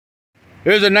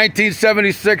Here's a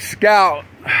 1976 Scout.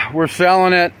 We're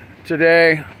selling it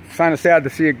today. It's kind of sad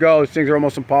to see it go. These things are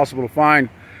almost impossible to find.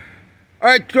 All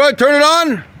right, go ahead, turn it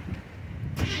on.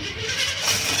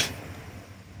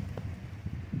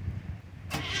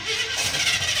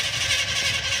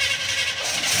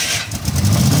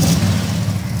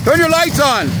 Turn your lights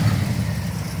on.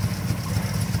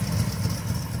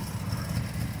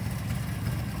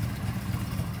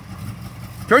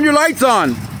 Turn your lights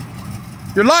on.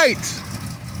 Your lights.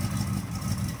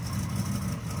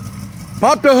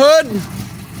 Pop the hood.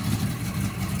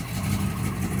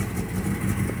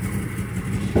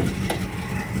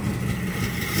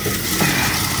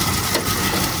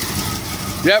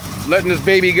 Yep, letting this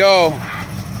baby go.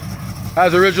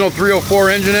 Has original 304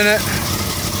 engine in it.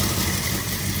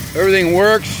 Everything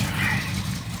works.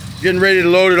 Getting ready to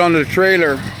load it onto the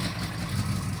trailer.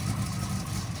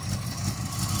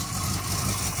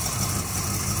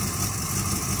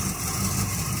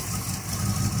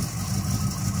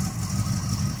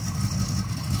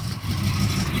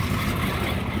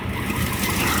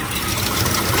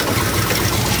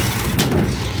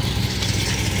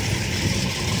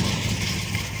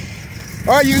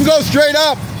 All right, you can go straight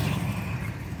up.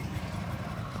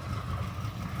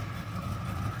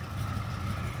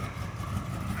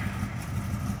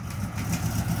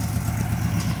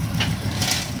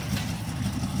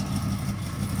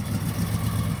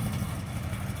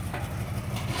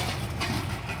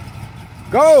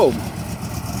 Go.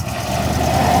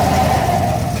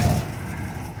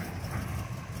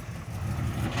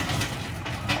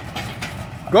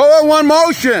 Go in one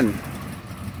motion.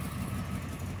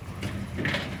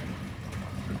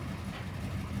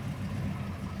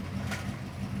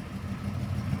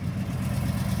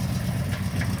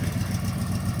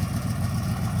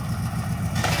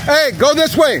 Hey, go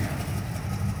this way.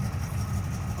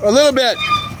 A little bit.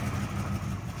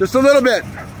 Just a little bit.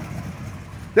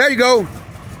 There you go.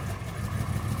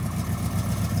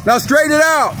 Now straighten it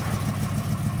out.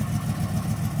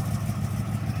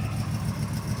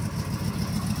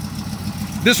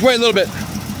 This way a little bit.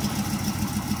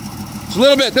 Just a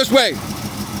little bit, this way.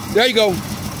 There you go.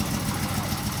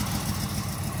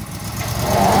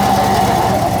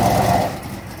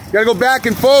 You gotta go back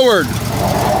and forward.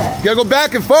 You gotta go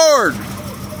back and forward.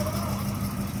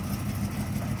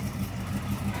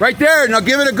 Right there, now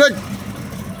give it a good...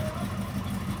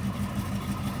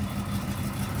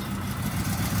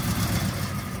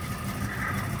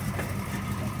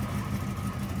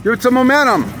 Give it some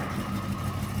momentum.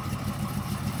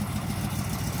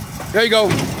 There you go.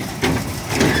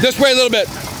 This way a little bit.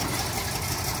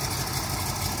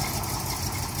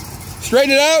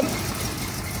 Straighten it out.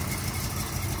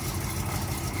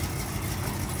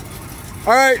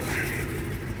 All right.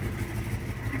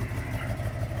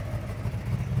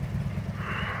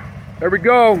 There we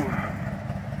go.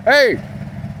 Hey.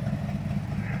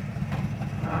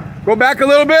 Go back a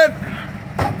little bit.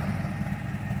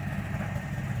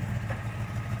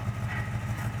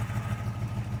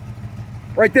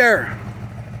 Right there.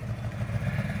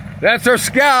 That's our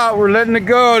Scout. We're letting it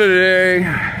go today.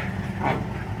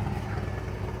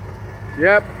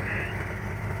 Yep.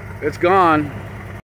 It's gone.